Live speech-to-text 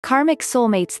Karmic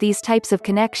soulmates. These types of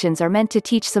connections are meant to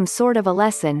teach some sort of a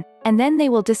lesson, and then they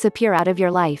will disappear out of your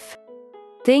life.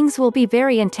 Things will be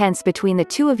very intense between the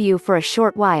two of you for a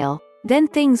short while, then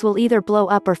things will either blow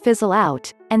up or fizzle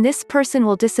out, and this person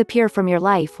will disappear from your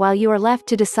life while you are left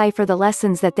to decipher the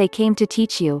lessons that they came to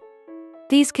teach you.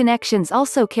 These connections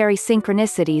also carry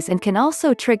synchronicities and can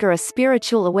also trigger a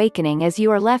spiritual awakening as you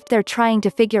are left there trying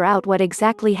to figure out what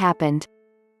exactly happened.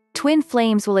 Twin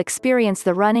flames will experience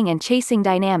the running and chasing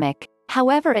dynamic,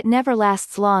 however it never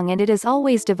lasts long and it is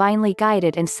always divinely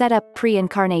guided and set up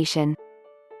pre-incarnation.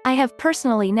 I have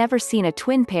personally never seen a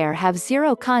twin pair have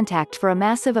zero contact for a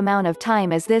massive amount of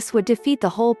time, as this would defeat the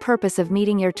whole purpose of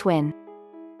meeting your twin.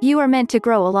 You are meant to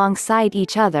grow alongside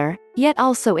each other, yet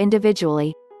also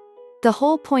individually. The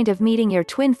whole point of meeting your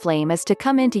twin flame is to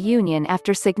come into union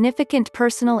after significant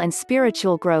personal and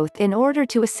spiritual growth in order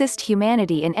to assist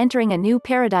humanity in entering a new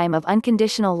paradigm of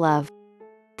unconditional love.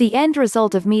 The end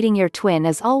result of meeting your twin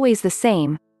is always the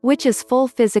same, which is full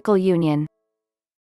physical union.